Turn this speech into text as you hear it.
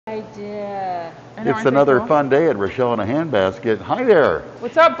idea. It's another fun day at Rochelle in a Handbasket. Hi there.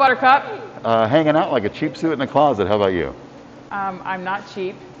 What's up, Buttercup? Hanging out like a cheap suit in the closet. How about you? I'm not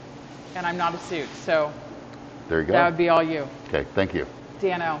cheap, and I'm not a suit, so there you go. That would be all you. Okay, thank you.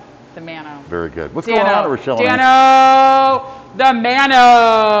 Dano, the Mano. Very good. What's going on at Rochelle? Dano, the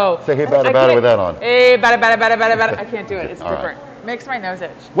Mano. Say hey, batter with that on. Hey, batter. I can't do it. It's different. Right. Makes my nose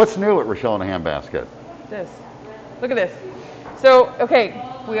itch. What's new at Rochelle in a Handbasket? This. Look at this. So, okay,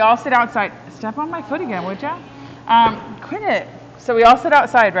 we all sit outside. Step on my foot again, would ya? Quit it. So we all sit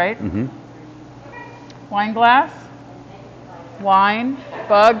outside, right? Mm-hmm. Wine glass, wine,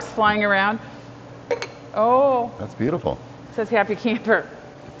 bugs flying around. Oh. That's beautiful. It says happy camper.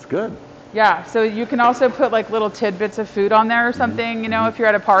 It's good. Yeah, so you can also put like little tidbits of food on there or something, you know, if you're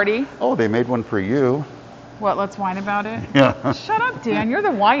at a party. Oh, they made one for you. What, let's whine about it? Yeah. Shut up, Dan, you're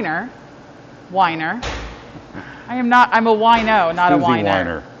the whiner. Whiner. I am not, I'm a wino, not Susie a whiner.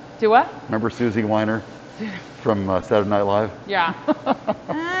 Weiner. Do what? Remember Susie Weiner from Saturday Night Live? Yeah.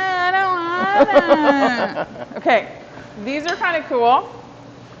 I don't want it. Okay, these are kind of cool.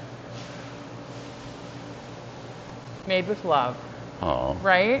 Made with love. Oh.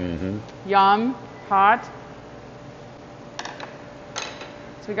 Right? Mm-hmm. Yum, hot.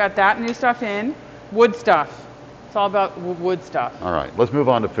 So we got that new stuff in. Wood stuff. It's all about wood stuff. All right, let's move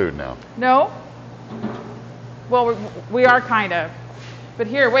on to food now. No? Well, we are kind of. But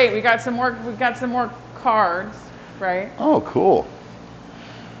here, wait, we got some more cards, right? Oh, cool.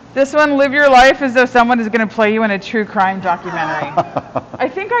 This one, live your life as though someone is going to play you in a true crime documentary. I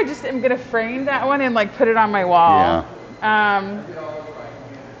think I just am going to frame that one and like put it on my wall. Yeah.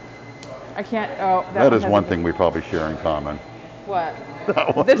 I can't, oh. That is one thing we probably share in common. What?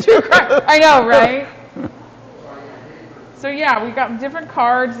 The true crime. I know, right? So yeah, we've got different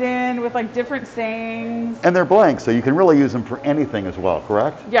cards in with like different sayings. And they're blank, so you can really use them for anything as well,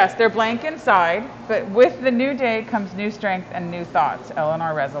 correct? Yes, they're blank inside, but with the new day comes new strength and new thoughts.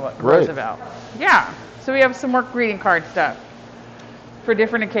 Eleanor Roosevelt. Yeah, so we have some more greeting card stuff for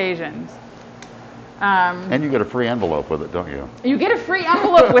different occasions. And you get a free envelope with it, don't you? You get a free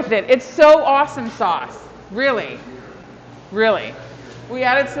envelope with it. It's so awesome sauce. Really. Really. We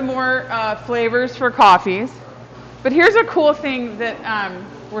added some more flavors for coffees. But here's a cool thing that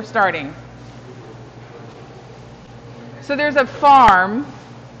we're starting. So there's a farm,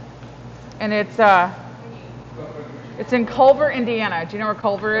 and it's in Culver, Indiana. Do you know where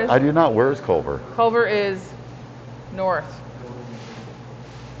Culver is? I do not. Where is Culver? Culver is north.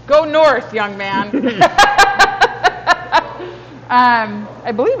 Go north, young man.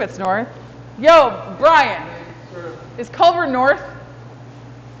 I believe it's north. Yo, Brian, is Culver north?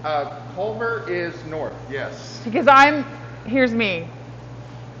 Culver is north, yes. Because here's me.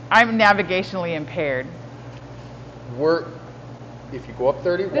 I'm navigationally impaired. If you go up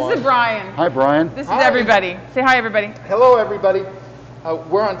 31. This is Brian. Hi, Brian. This is everybody. Say hi, everybody. Hello, everybody.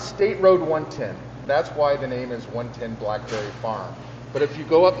 We're on State Road 110. That's why the name is 110 Blackberry Farm. But if you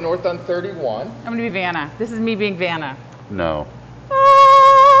go up north on 31. I'm going to be Vanna. This is me being Vanna. No.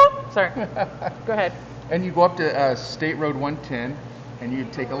 Sorry. Go ahead. And you go up to State Road 110. And you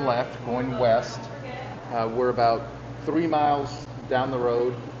take a left going west. We're about 3 miles down the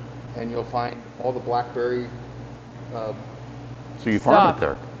road, and you'll find all the blackberry. So you farm it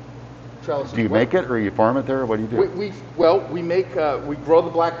there? Trellises. Do you make it, or you farm it there? What do you do? We grow the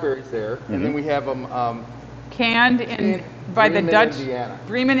blackberries there, and then we have them canned by the Dutch. Indiana.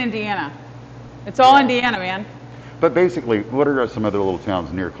 Bremen, Indiana. It's all Indiana, man. But basically, what are some other little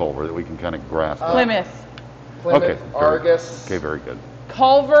towns near Culver that we can kind of grasp? Plymouth. Okay. Argus. Okay, very good.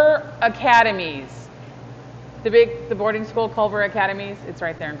 Culver Academies. The boarding school, Culver Academies, it's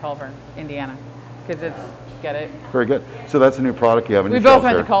right there in Culver, Indiana. Because get it? Very good. So that's a new product you have in We your both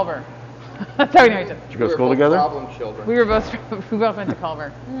shelf went to Culver. That's how we know each other. Did you go to school together? Problem children. We both went to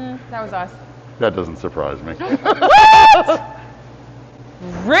Culver. That was us. That doesn't surprise me.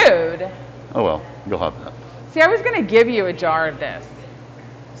 Rude. Oh well, you'll have that. See, I was going to give you a jar of this.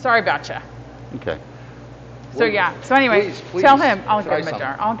 Sorry about you. Okay. So yeah. So anyway, please tell him. I'll give him some. a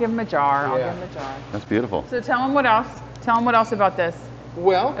jar. I'll give him a jar. That's beautiful. So tell him what else. Tell him what else about this.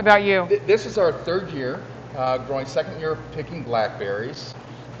 Well, about you. This is our third year, growing second year picking blackberries.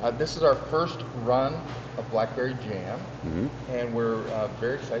 This is our first run of blackberry jam, and we're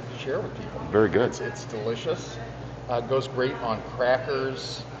very excited to share with people. Very good. It's delicious. Goes great on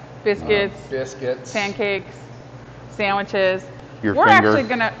crackers, biscuits, pancakes, sandwiches. Your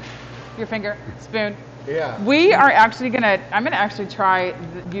finger, spoon. Yeah. We are actually I'm gonna actually try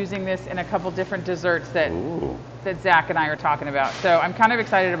using this in a couple different desserts that Zach and I are talking about. So I'm kind of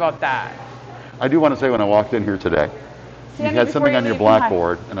excited about that. I do want to say when I walked in here today, You Sandy, had before something you on your leave, come on.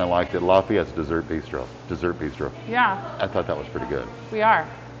 blackboard, and I liked it. Lafayette's Dessert Bistro. Dessert Bistro. Yeah, I thought that was pretty good. we are.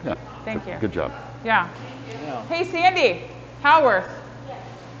 Yeah. Thank you. Good job. Yeah. Yeah. Hey, Sandy, Howarth,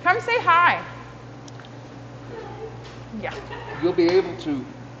 come say hi. Yeah. You'll be able to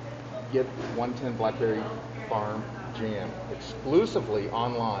get 110 Blackberry Farm Jam exclusively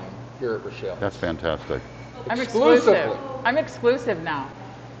online here at Rochelle. That's fantastic. I'm exclusive. Exclusively. I'm exclusive now.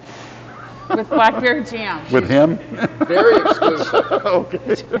 With Blackberry Jam. With him? Very exclusive.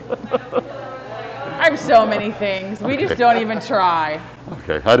 Okay. I'm so many things. We just don't even try.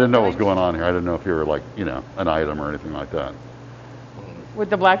 Okay. I didn't know what was going on here. I didn't know if you were like, an item or anything like that. With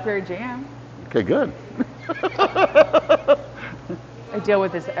the Blackberry Jam. Okay, good. I deal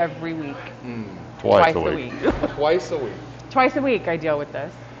with this every week. Twice a week. Twice a week. Twice a week I deal with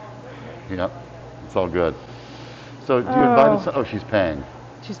this. Yep. It's all good. So you invited some, she's paying.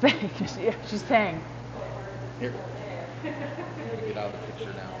 She's paying. Yeah, she's paying. Here. I'm gonna get out of the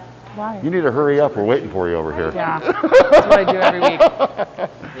picture now. Why? You need to hurry up. We're waiting for you over here. Yeah, that's what I do every week.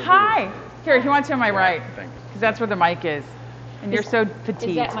 Hi. Here, if you want to on my right, Thanks. because that's where the mic is. And you're so petite.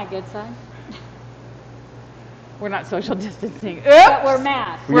 Is that my good side? We're not social distancing. But we're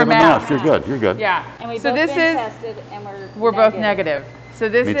masked. You We're have a mask. masked. You're good. You're good. Yeah. And we've So both this been is, tested and we're both negative. So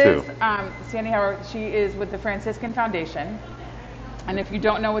this Me is too. Sandy Howard. She is with the Franciscan Foundation. And if you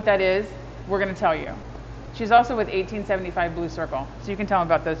don't know what that is, we're going to tell you. She's also with 1875 Blue Circle. So you can tell them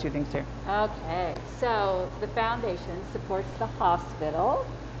about those two things too. Okay, so the foundation supports the hospital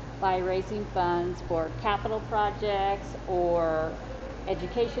by raising funds for capital projects or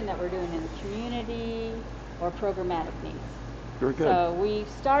education that we're doing in the community or programmatic needs. Very good. So we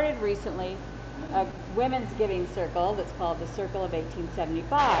started recently a women's giving circle that's called the Circle of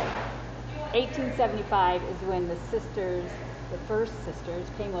 1875. 1875 is when the first sisters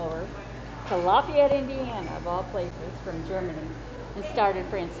came over to Lafayette, Indiana, of all places, from Germany, and started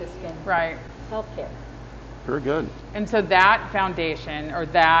Franciscan Right. healthcare. Very good. And so that foundation or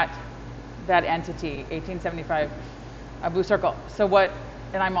that entity, 1875 Blue Circle. So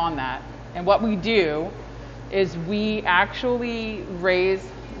and I'm on that. And what we do is we actually raise,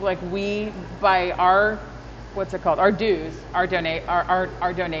 by our, what's it called? Our dues, our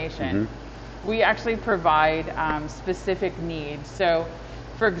donation. We actually provide specific needs. So,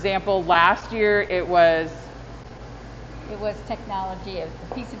 for example, last year it was technology, a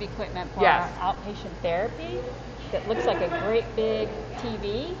piece of equipment for Yes. our outpatient therapy that looks like a great big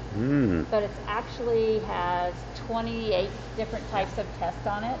TV, but it actually has 28 different types of tests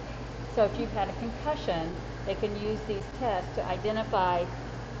on it. So if you've had a concussion, they can use these tests to identify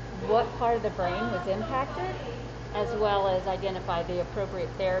what part of the brain was impacted, as well as identify the appropriate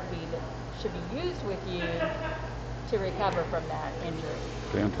therapy that should be used with you to recover from that injury.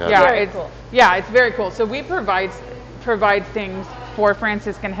 Fantastic. Yeah, Very it's cool. Yeah, it's very cool. So we provide things for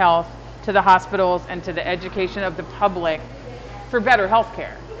Franciscan Health to the hospitals and to the education of the public for better health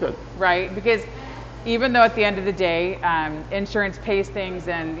care. Good. Right? Because even though at the end of the day, insurance pays things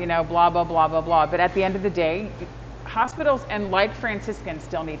and, blah, blah, blah, blah, blah. But at the end of the day, hospitals and like Franciscan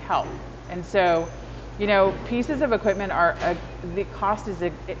still need help. And so, pieces of equipment the cost is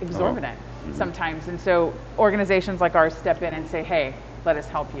exorbitant sometimes. And so organizations like ours step in and say, hey, let us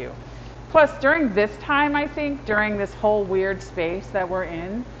help you. Plus, during this time, I think, during this whole weird space that we're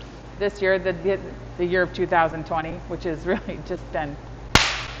in, this year, the year of 2020, which has really just been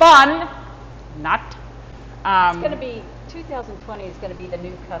fun, not. It's going to be 2020 is going to be the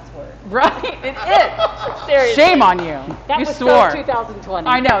new cuss word. Right, it is. Seriously. Shame on you. That You was swore. so 2020.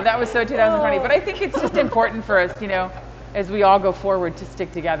 I know, that was so 2020. But I think it's just important for us, as we all go forward, to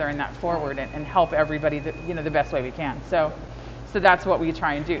stick together in that forward and help everybody, the best way we can. So that's what we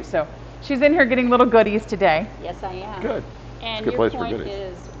try and do. So she's in here getting little goodies today. Yes, I am. Good. And Good your place for point goodies.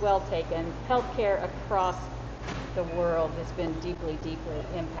 is well taken. Healthcare across the world has been deeply, deeply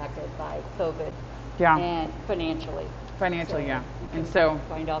impacted by COVID. Yeah. And financially. Financially, So yeah. you And can so,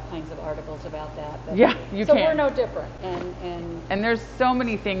 find all kinds of articles about that. But yeah, you so can. we're no different. And And there's so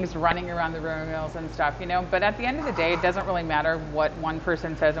many things running around the rumor mills and stuff, but at the end of the day, it doesn't really matter what one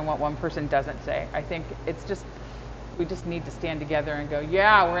person says and what one person doesn't say. I think we just need to stand together and go,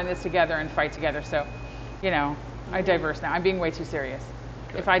 yeah, we're in this together and fight together. So, I diverse now. I'm being way too serious.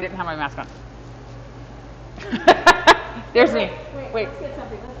 If I didn't have my mask on. There's me. Wait. Let's get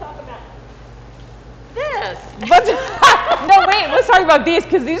something. Let's talk about This. No, wait. Let's talk about these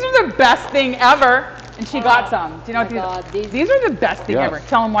because these are the best thing ever. And she got some. Do you know what my God, these are the best thing Yes. ever.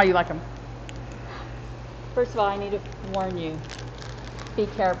 Tell them why you like them. First of all, I need to warn you. Be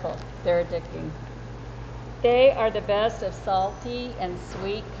careful. They're addicting. They are the best of salty and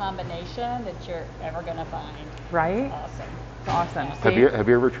sweet combination that you're ever going to find. Right? Awesome. It's awesome. Have See? you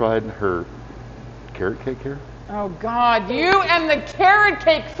ever tried her carrot cake here? Oh God, you and the carrot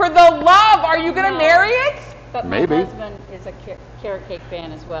cake, for the love, are you gonna No. marry it? But Maybe. my husband is a carrot cake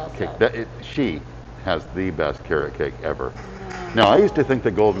fan as well. Cake. So. She has the best carrot cake ever. Now, I used to think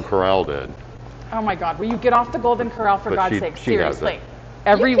the Golden Corral did. Oh my God, will you get off the Golden Corral for But God's she- sake? she has Seriously. it.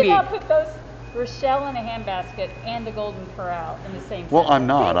 Every you week. cannot put those Rochelle in a handbasket and the Golden Corral in the same Well, sentence. I'm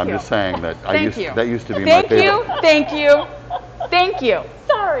not. Thank I'm you. just saying that Thank you. that used to be my Thank favorite. you, thank you, thank you.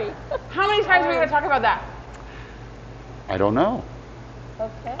 Sorry. How many times are we gonna talk about that? I don't know.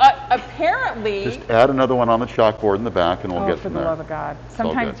 Okay. Apparently. Just add another one on the chalkboard in the back, and we'll Oh, get for from the there. love of God. all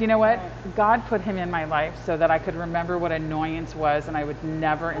Sometimes, good. you know what? God put him in my life so that I could remember what annoyance was, and I would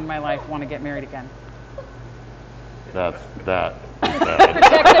never in my life want to get married again. That. Protect the men.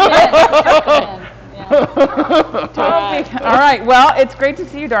 Protect the men. Yeah. All right. Well, it's great to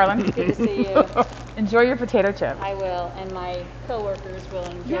see you, darling. Good to see you. Enjoy your potato chips. I will, and my coworkers will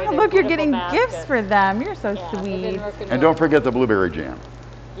enjoy Yeah, their look, you're beautiful getting basket. gifts for them. You're so Yeah, they've been sweet. working And with- don't forget the blueberry jam.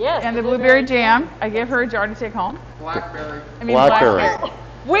 Yes, And the blueberry jam. I gave her a jar to take home. Blackberry. I mean, Blackberry.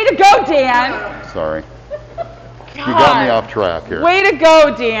 Way to go, Dan. Sorry. You got me off track here. Way to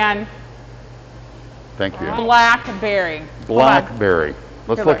go, Dan. Thank you. Blackberry. Hold on. Blackberry.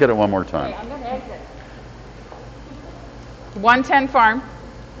 Let's Here, look look. at it one more Okay, time. I'm going to exit. 110 Farm.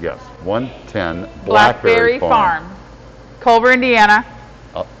 Yes. 110 Blackberry Farm. Culver, Indiana.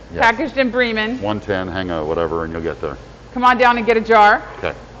 Yes. Packaged in Bremen. 110, hang on, whatever, and you'll get there. Come on down and get a jar.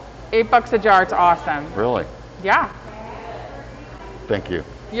 Okay. $8 a jar. It's awesome. Really? Yeah. Thank you.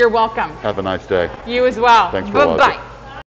 You're welcome. Have a nice day. You as well. Thanks for watching. Bye-bye.